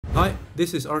Hi,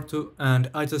 this is Artu,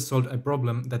 and I just solved a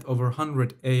problem that over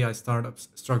 100 AI startups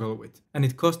struggle with, and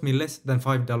it cost me less than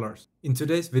 $5. In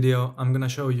today's video, I'm gonna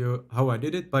show you how I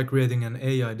did it by creating an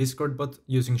AI Discord bot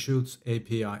using Chutes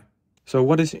API. So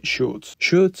what is Chutes?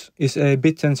 Chutes is a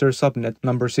Bittensor subnet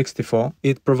number 64.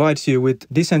 It provides you with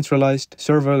decentralized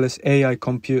serverless AI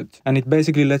compute, and it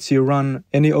basically lets you run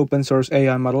any open source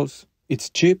AI models. It's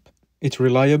cheap, it's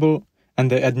reliable, and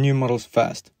they add new models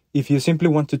fast. If you simply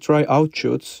want to try out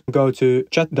Chutes, go to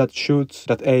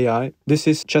chat.chutes.ai. This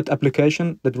is chat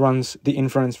application that runs the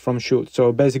inference from Chutes.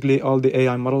 So basically all the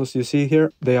AI models you see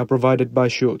here, they are provided by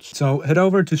Chutes. So head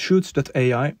over to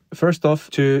chutes.ai. First off,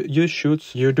 to use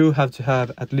Chutes, you do have to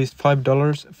have at least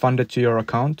 $5 funded to your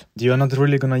account. You're not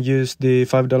really gonna use the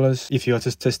 $5 if you're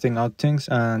just testing out things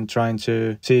and trying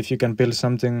to see if you can build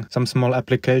something, some small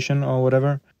application or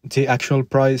whatever. The actual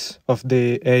price of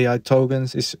the AI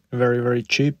tokens is very, very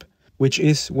cheap, which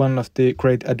is one of the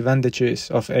great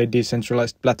advantages of a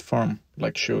decentralized platform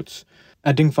like Chutes.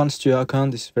 Adding funds to your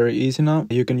account is very easy now.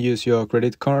 You can use your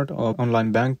credit card or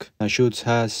online bank. Chutes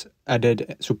has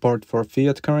added support for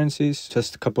fiat currencies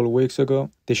just a couple of weeks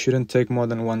ago. This shouldn't take more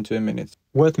than 1 to a minute.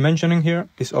 Worth mentioning here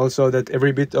is also that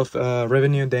every bit of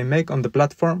revenue they make on the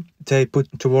platform, they put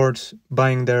towards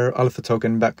buying their alpha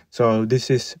token back. So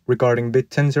this is regarding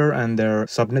Bittensor and their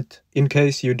subnet. In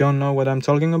case you don't know what I'm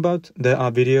talking about, there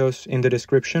are videos in the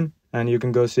description and you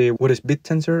can go see what is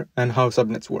Bittensor and how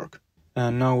subnets work.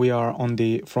 And now we are on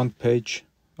the front page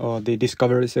or the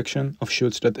discovery section of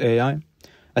Chutes.ai.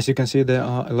 As you can see, there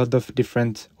are a lot of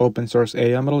different open source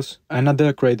AI models.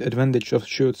 Another great advantage of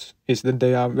Chutes is that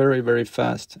they are very, very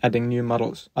fast adding new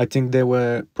models. I think they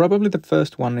were probably the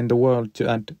first one in the world to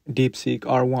add DeepSeek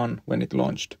R1 when it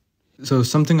launched. So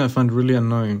something I find really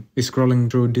annoying is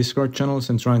scrolling through Discord channels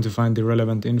and trying to find the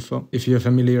relevant info. If you're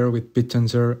familiar with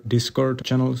Bittensor Discord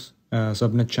channels,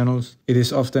 subnet channels, it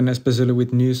is often, especially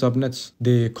with new subnets,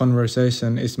 the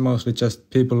conversation is mostly just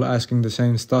people asking the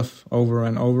same stuff over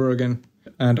and over again.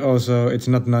 And also, it's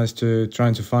not nice to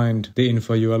try to find the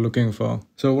info you are looking for.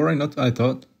 So worry not, I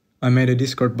thought. I made a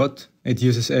Discord bot. It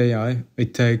uses AI.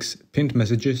 It takes pinned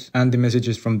messages and the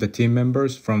messages from the team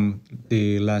members from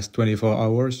the last 24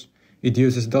 hours. It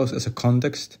uses those as a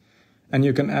context. And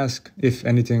you can ask if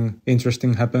anything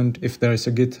interesting happened, if there is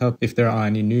a GitHub, if there are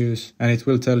any news, and it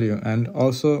will tell you. And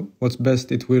also, what's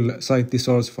best, it will cite the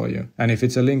source for you. And if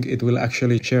it's a link, it will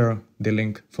actually share the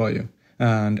link for you.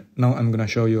 And now I'm gonna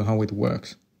show you how it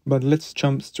works. But let's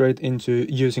jump straight into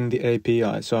using the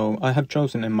API. So I have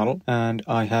chosen a model and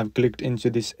I have clicked into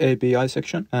this API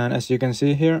section. And as you can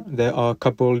see here, there are a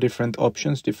couple different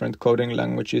options, different coding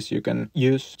languages you can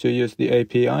use to use the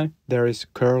API. There is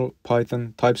curl,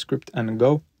 Python, TypeScript, and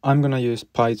Go. I'm gonna use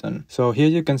Python. So here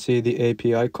you can see the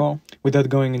API call. Without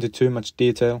going into too much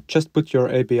detail, just put your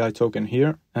API token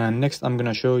here. And next I'm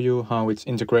gonna show you how it's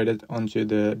integrated onto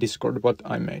the Discord bot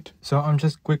I made. So I'm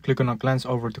just quickly gonna glance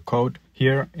over the code.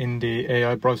 Here in the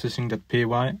AI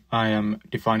processing.py, I am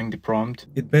defining the prompt.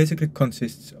 It basically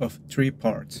consists of 3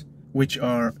 parts, which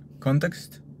are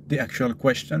context, the actual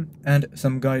question, and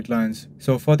some guidelines.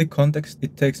 So for the context,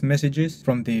 it takes messages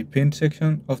from the pinned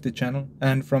section of the channel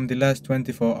and from the last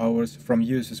 24 hours from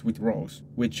users with roles,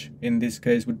 which in this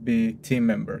case would be team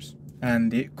members.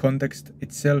 And the context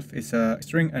itself is a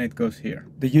string and it goes here.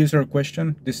 The user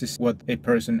question, this is what a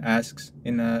person asks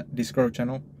in a Discord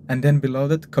channel. And then below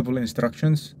that, couple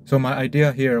instructions. So my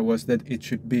idea here was that it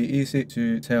should be easy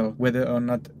to tell whether or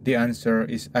not the answer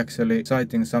is actually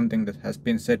citing something that has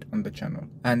been said on the channel.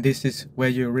 And this is where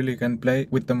you really can play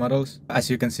with the models. As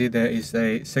you can see, there is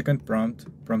a second prompt,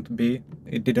 prompt B.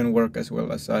 It didn't work as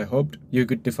well as I hoped. You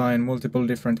could define multiple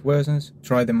different versions,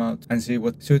 try them out and see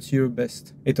what suits you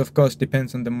best. It of course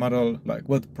depends on the model, like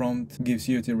what prompt gives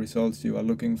you the results you are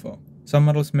looking for. Some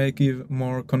models may give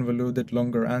more convoluted,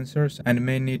 longer answers and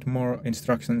may need more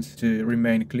instructions to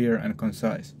remain clear and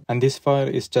concise. And this file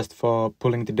is just for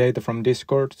pulling the data from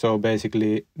Discord, so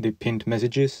basically the pinned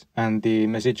messages and the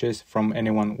messages from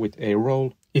anyone with a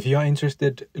role. If you are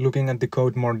interested looking at the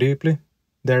code more deeply,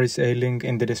 there is a link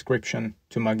in the description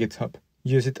to my GitHub.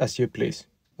 Use it as you please.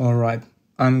 Alright,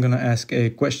 I'm gonna ask a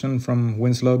question from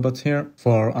WinslowBot here.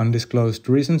 For undisclosed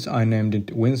reasons, I named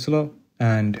it Winslow.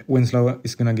 And Winslow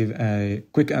is gonna give a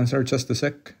quick answer, just a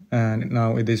sec. And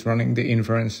now it is running the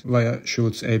inference via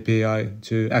Chutes API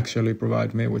to actually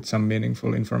provide me with some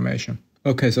meaningful information.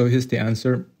 Okay, so here's the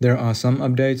answer. There are some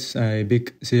updates, a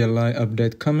big CLI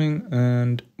update coming,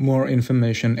 and more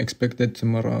information expected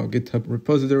tomorrow. GitHub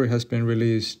repository has been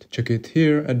released. Check it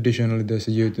here. Additionally, there's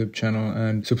a YouTube channel,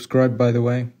 and subscribe, by the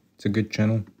way. It's a good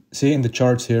channel. see in the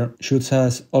charts here, Chutes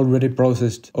has already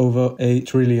processed over 1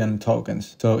 trillion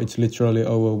tokens. So it's literally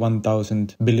over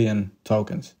 1,000 billion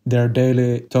tokens. Their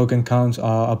daily token counts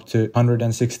are up to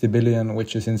 160 billion,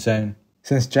 which is insane.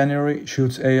 Since January,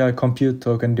 Chutes' AI compute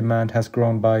token demand has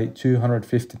grown by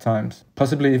 250 times,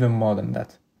 possibly even more than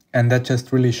that. And that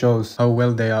just really shows how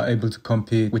well they are able to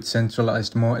compete with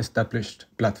centralized, more established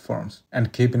platforms.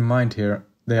 And keep in mind here,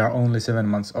 they are only 7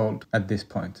 months old at this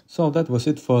point. So that was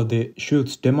it for the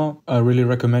Chutes demo. I really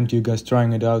recommend you guys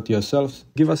trying it out yourselves.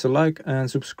 Give us a like and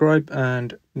subscribe,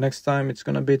 and next time it's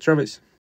gonna be Travis.